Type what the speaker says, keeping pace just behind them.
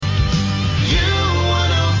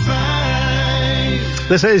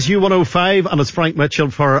This is U105 and it's Frank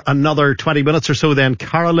Mitchell for another 20 minutes or so then.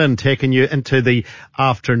 Carolyn taking you into the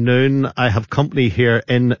afternoon. I have company here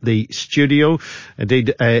in the studio.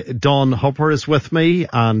 Indeed, Dawn Hopper is with me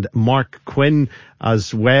and Mark Quinn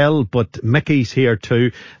as well, but Mickey's here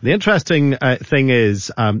too. The interesting thing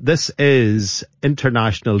is, this is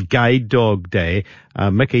International Guide Dog Day.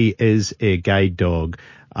 Mickey is a guide dog.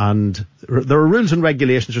 And there are rules and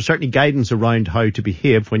regulations, or certainly guidance around how to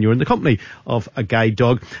behave when you're in the company of a guide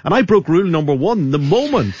dog. And I broke rule number one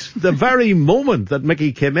the very moment that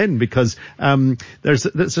Mickey came in, because there's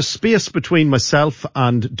a space between myself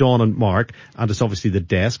and Dawn and Mark, and it's obviously the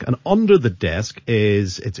desk. And under the desk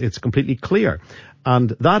it's completely clear.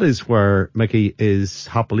 And that is where Mickey is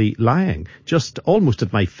happily lying, just almost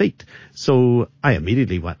at my feet. So I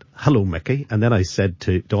immediately went, hello, Mickey. And then I said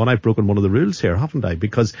to Dawn, I've broken one of the rules here, haven't I?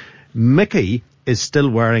 Because Mickey is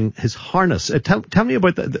still wearing his harness. Tell me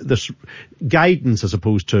about this guidance as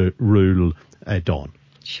opposed to rule, Dawn.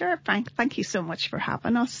 Sure, Frank. Thank you so much for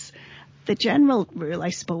having us. The general rule,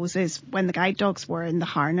 I suppose, is when the guide dogs were in the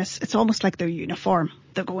harness, it's almost like their uniform.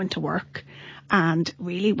 They're going to work. And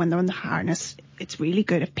really, when they're in the harness, it's really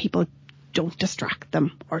good if people don't distract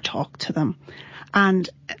them or talk to them. And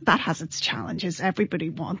that has its challenges. Everybody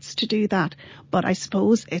wants to do that. But I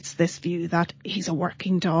suppose it's this view that he's a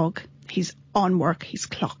working dog. He's on work. He's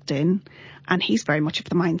clocked in. And he's very much of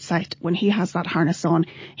the mindset when he has that harness on,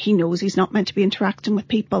 he knows he's not meant to be interacting with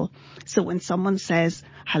people. So when someone says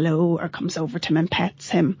hello or comes over to him and pets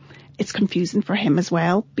him, it's confusing for him as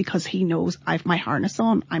well, because he knows I've my harness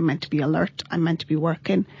on. I'm meant to be alert. I'm meant to be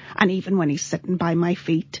working. And even when he's sitting by my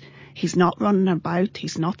feet, he's not running about.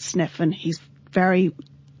 He's not sniffing. He's very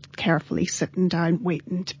carefully sitting down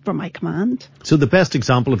waiting for my command. So the best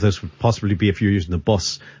example of this would possibly be if you're using the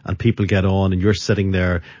bus and people get on and you're sitting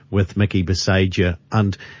there with Mickey beside you,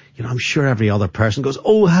 and you know, I'm sure every other person goes,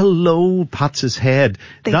 oh, hello, pats his head.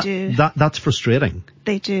 They do. That's frustrating.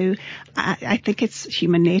 They do. I think it's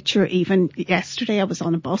human nature. Even yesterday I was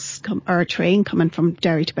on a bus or a train coming from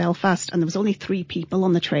Derry to Belfast, and there was only 3 people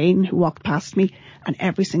on the train who walked past me, and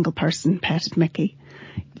every single person petted Mickey.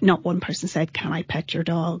 Not one person said, can I pet your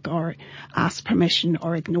dog, or asked permission,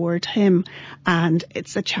 or ignored him. And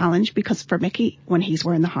it's a challenge, because for Mickey, when he's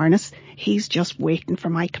wearing the harness, he's just waiting for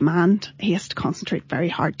my command. He has to concentrate very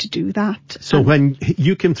hard to do that. So when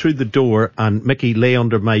you came through the door and Mickey lay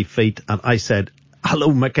under my feet and I said,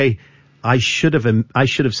 hello, Mickey, I should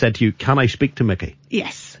have said to you, can I speak to Mickey?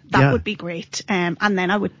 Yes, that would be great. And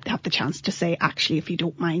then I would have the chance to say, actually, if you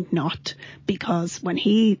don't mind, not. Because when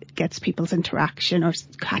he gets people's interaction or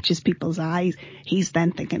catches people's eyes, he's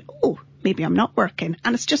then thinking, oh, maybe I'm not working.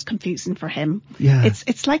 And it's just confusing for him. Yeah.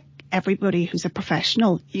 It's like everybody who's a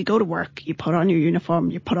professional. You go to work, you put on your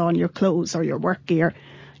uniform, you put on your clothes or your work gear.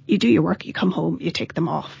 You do your work, you come home, you take them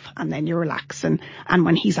off, and then you're relaxing. And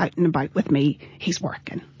when he's out and about with me, he's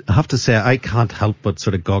working. I have to say, I can't help but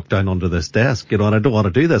sort of gawk down under this desk, you know, and I don't want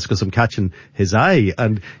to do this because I'm catching his eye.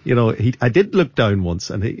 And, you know, I did look down once,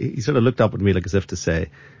 and he sort of looked up at me like as if to say,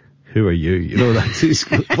 who are you? You know,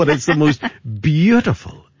 but it's the most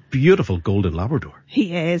beautiful golden Labrador.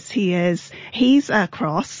 He is. He's a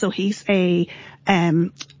cross, so he's a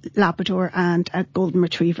Labrador and a golden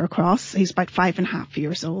retriever cross. He's about 5.5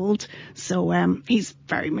 years old, so he's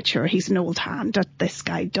very mature. He's an old hand at this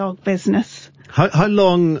guide dog business. How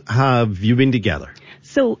long have you been together?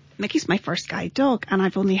 So Mickey's my first guide dog, and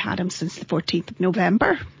I've only had him since the 14th of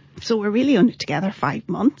November. So we're really only together 5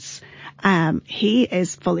 months. He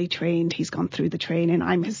is fully trained. He's gone through the training.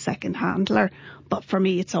 I'm his second handler. But for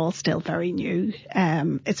me, it's all still very new.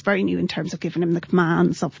 It's very new in terms of giving him the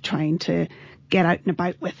commands of trying to get out and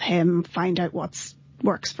about with him, find out what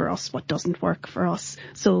works for us, what doesn't work for us.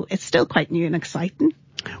 So it's still quite new and exciting.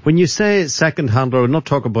 When you say second handler, not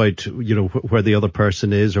talk about, you know, where the other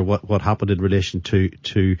person is or what happened in relation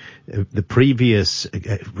to the previous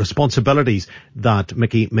responsibilities that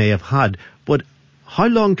Mickey may have had, but how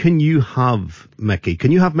long can you have Mickey?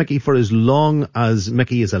 Can you have Mickey for as long as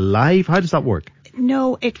Mickey is alive? How does that work?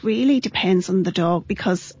 No, it really depends on the dog,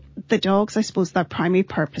 because the dogs, I suppose, their primary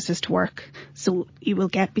purpose is to work. So you will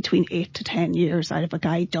get between 8 to 10 years out of a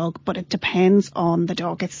guide dog, but it depends on the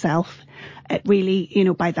dog itself. It really, you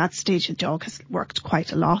know, by that stage, the dog has worked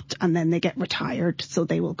quite a lot, and then they get retired, so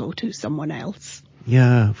they will go to someone else.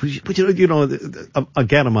 Yeah, but you know,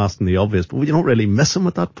 again, I'm asking the obvious, but you don't really miss him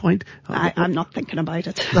at that point. I'm not thinking about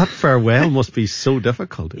it. That farewell must be so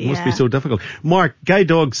difficult. It must be so difficult. Mark, Guide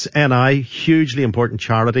Dogs NI, hugely important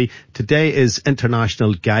charity. Today is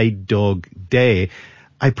International Guide Dog Day.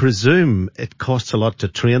 I presume it costs a lot to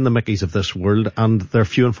train the Mickeys of this world, and they're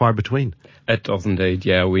few and far between. It does indeed,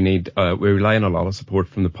 yeah. We rely on a lot of support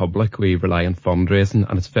from the public. We rely on fundraising,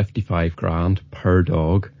 and it's 55 grand per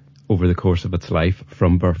dog over the course of its life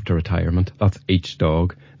from birth to retirement. That's each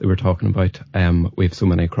dog that we're talking about. We have so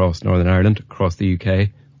many across Northern Ireland, across the UK.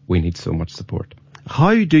 We need so much support.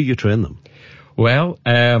 How do you train them? Well,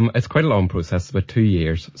 it's quite a long process, about 2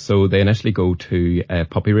 years. So they initially go to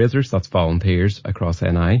puppy raisers, that's volunteers across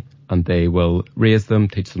NI, and they will raise them,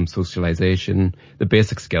 teach them socialisation, the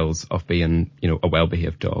basic skills of being, a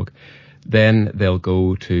well-behaved dog. Then they'll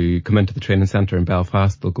come into the training centre in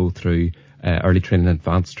Belfast. They'll go through early training,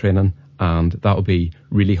 advanced training, and that'll be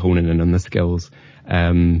really honing in on the skills,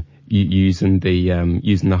 using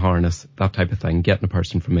the harness, that type of thing, getting a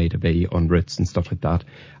person from A to B on routes and stuff like that.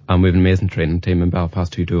 And we have an amazing training team in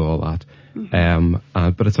Belfast who do all that.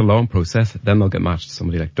 Mm-hmm. But it's a long process. Then they'll get matched to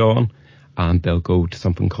somebody like Dawn, and they'll go to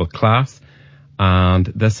something called class. And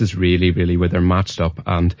this is really, really where they're matched up.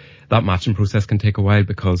 And that matching process can take a while,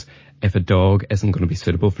 because if a dog isn't going to be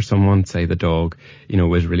suitable for someone, say the dog,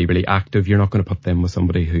 is really, really active, you're not going to put them with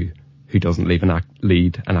somebody who doesn't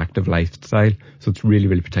lead an active lifestyle. So it's really,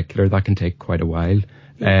 really particular. That can take quite a while.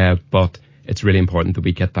 Yeah. But it's really important that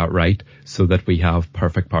we get that right so that we have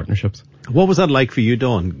perfect partnerships. What was that like for you,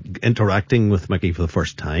 Dawn, interacting with Mickey for the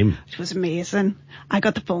first time? It was amazing. I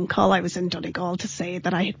got the phone call. I was in Donegal to say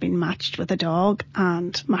that I had been matched with a dog,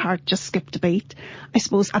 and my heart just skipped a beat. I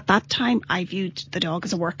suppose at that time I viewed the dog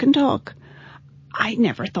as a working dog. I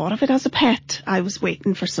never thought of it as a pet. I was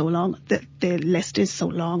waiting for so long. The list is so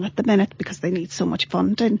long at the minute because they need so much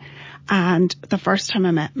funding. And the first time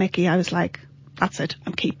I met Mickey, I was like, that's it,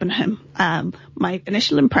 I'm keeping him. My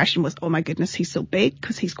initial impression was, oh my goodness, he's so big,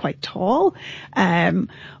 because he's quite tall.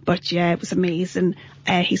 But yeah, it was amazing.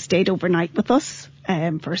 He stayed overnight with us for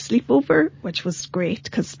a sleepover, which was great,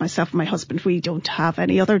 because myself and my husband, we don't have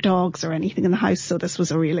any other dogs or anything in the house, so this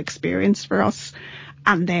was a real experience for us.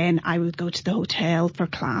 And then I would go to the hotel for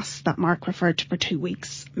class that Mark referred to for 2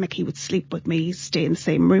 weeks. Mickey would sleep with me, stay in the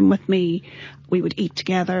same room with me. We would eat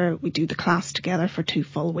together. We'd do the class together for 2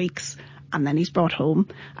 full weeks. And then he's brought home.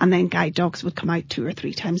 And then guide dogs would come out 2 or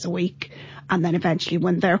 3 times a week. And then eventually,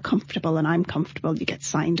 when they're comfortable and I'm comfortable, you get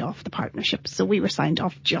signed off the partnership. So we were signed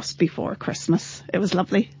off just before Christmas. It was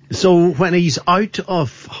lovely. So when he's out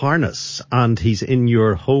of harness and he's in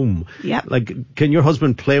your home, yep. Can your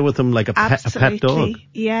husband play with him like a pet dog?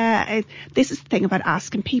 Yeah. This is the thing about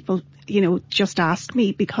asking people, just ask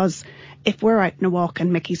me, because if we're out in a walk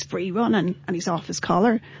and Mickey's free running and he's off his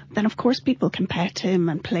collar, then of course people can pet him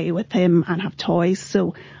and play with him and have toys.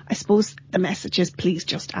 So I suppose the message is, please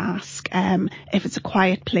just ask. If it's a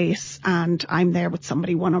quiet place and I'm there with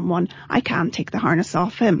somebody one-on-one, I can take the harness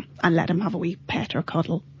off him and let him have a wee pet or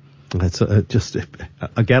cuddle. It's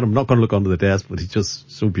again, I'm not going to look under the desk, but he's just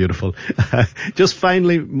so beautiful. Just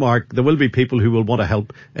finally, Mark, there will be people who will want to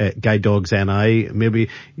help Guide Dogs NI. Maybe,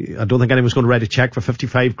 I don't think anyone's going to write a cheque for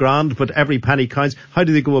 55 grand, but every penny counts. How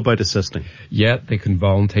do they go about assisting? Yeah, they can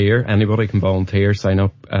volunteer. Anybody can volunteer. Sign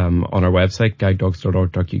up on our website,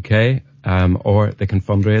 guidedogs.org.uk. Or they can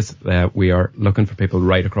fundraise. We are looking for people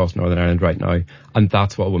right across Northern Ireland right now, and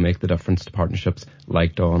that's what will make the difference to partnerships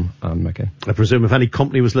like Dawn and Mickey. I presume if any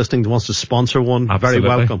company was listening that wants to sponsor one, absolutely,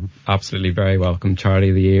 very welcome. Absolutely, very welcome. Charity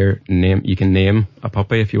of the Year, you can name a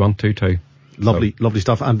puppy if you want to too. Lovely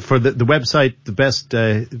stuff. And for the website, the best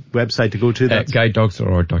website to go to?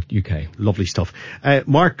 guidedogs.org.uk. Lovely stuff.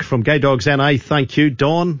 Mark from Guide Dogs NI, thank you.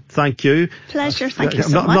 Dawn, thank you. Pleasure, thank you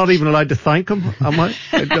so much. I'm not even allowed to thank him, am I?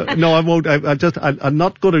 No, I won't. I'm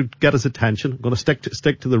not going to get his attention. I'm going to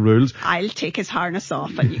stick to the rules. I'll take his harness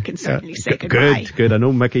off and you can certainly say goodbye. Good. I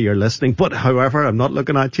know, Mickey, you're listening, but however, I'm not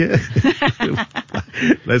looking at you.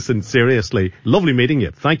 Listen, seriously, lovely meeting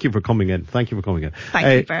you. Thank you for coming in. Thank you very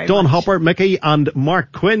much. Dawn Hopper, Mickey and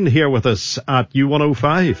Mark Quinn here with us at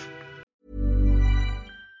U105.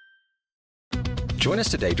 Join us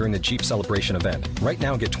today during the Jeep Celebration event. Right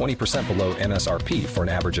now, get 20% below MSRP for an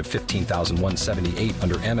average of $15,178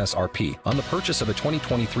 under MSRP on the purchase of a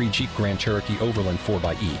 2023 Jeep Grand Cherokee Overland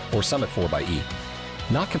 4xE or Summit 4xE.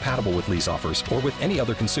 Not compatible with lease offers or with any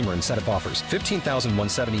other consumer incentive offers.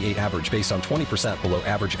 $15,178 average based on 20% below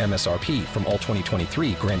average MSRP from all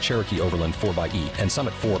 2023 Grand Cherokee Overland 4xE and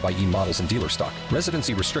Summit 4xE models in dealer stock.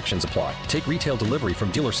 Residency restrictions apply. Take retail delivery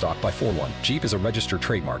from dealer stock by 4/1. Jeep is a registered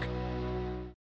trademark.